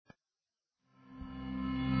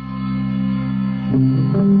Hello,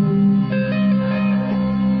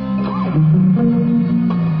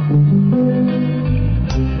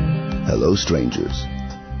 strangers,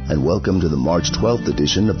 and welcome to the March 12th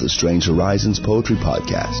edition of the Strange Horizons Poetry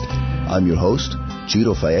Podcast. I'm your host,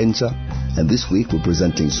 Ciro Faienza, and this week we're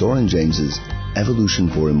presenting Soren James's Evolution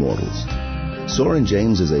for Immortals. Soren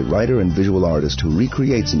James is a writer and visual artist who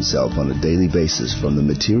recreates himself on a daily basis from the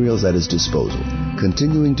materials at his disposal,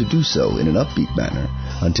 continuing to do so in an upbeat manner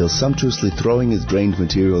until sumptuously throwing his drained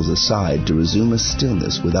materials aside to resume a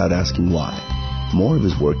stillness without asking why. More of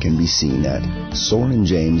his work can be seen at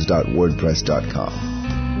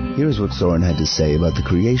sorenjames.wordpress.com. Here's what Soren had to say about the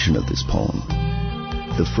creation of this poem.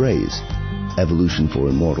 The phrase, Evolution for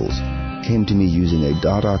Immortals, came to me using a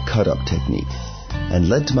Dada cut-up technique, and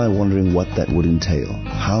led to my wondering what that would entail.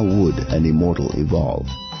 How would an immortal evolve?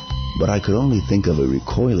 But I could only think of a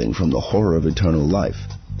recoiling from the horror of eternal life,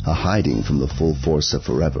 a hiding from the full force of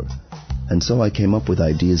forever. And so I came up with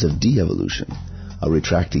ideas of de-evolution, a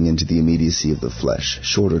retracting into the immediacy of the flesh,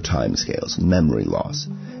 shorter timescales, memory loss,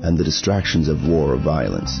 and the distractions of war or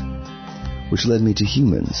violence, which led me to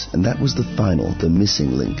humans, and that was the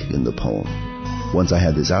missing link in the poem. Once I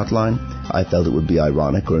had this outline, I felt it would be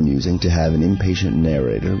ironic or amusing to have an impatient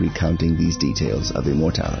narrator recounting these details of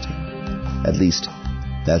immortality. At least,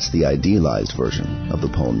 that's the idealized version of the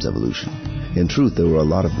poem's evolution. In truth, there were a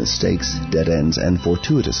lot of mistakes, dead ends, and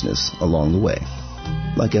fortuitousness along the way,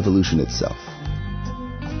 like evolution itself.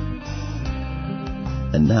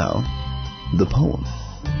 And now, the poem.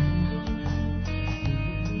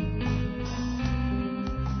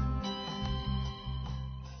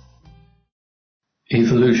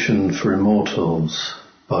 Evolution for Immortals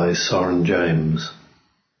by Soren James.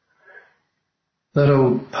 That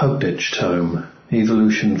old Pugditch tome,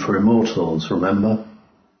 Evolution for Immortals, remember?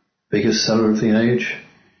 Biggest seller of the age?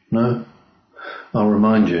 No? I'll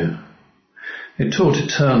remind you. It taught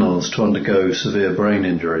Eternals to undergo severe brain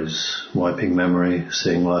injuries, wiping memory,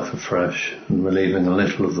 seeing life afresh, and relieving a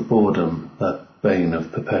little of the boredom, that bane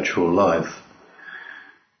of perpetual life.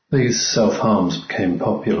 These self-harms became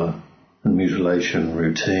popular, and mutilation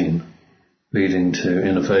routine, leading to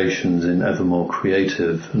innovations in ever more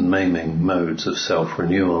creative and maiming modes of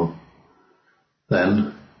self-renewal.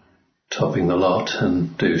 Then, topping the lot,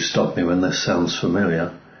 and do stop me when this sounds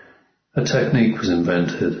familiar, a technique was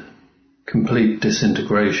invented, complete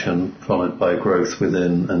disintegration followed by growth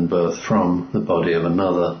within and birth from the body of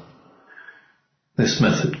another. This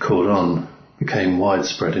method caught on, became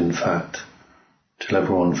widespread in fact, till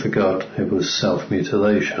everyone forgot it was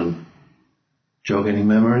self-mutilation. Jog any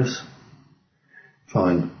memories?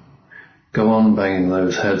 Fine. Go on banging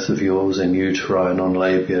those heads of yours in uteri and on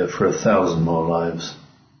labia for 1,000 more lives.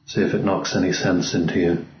 See if it knocks any sense into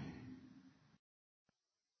you.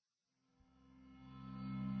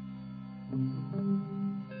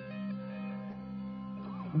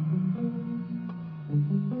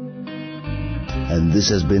 And this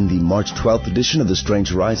has been the March 12th edition of the Strange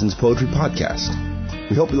Horizons Poetry Podcast.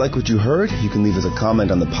 We hope you like what you heard. You can leave us a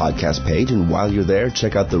comment on the podcast page, and while you're there,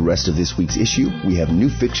 check out the rest of this week's issue. We have new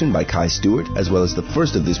fiction by Kai Stewart, as well as the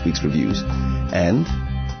first of this week's reviews. And,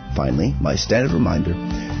 finally, my standard reminder,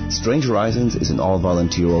 Strange Horizons is an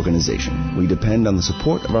all-volunteer organization. We depend on the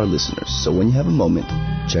support of our listeners, so when you have a moment,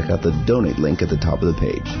 check out the donate link at the top of the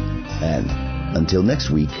page. And, until next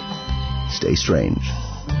week, stay strange.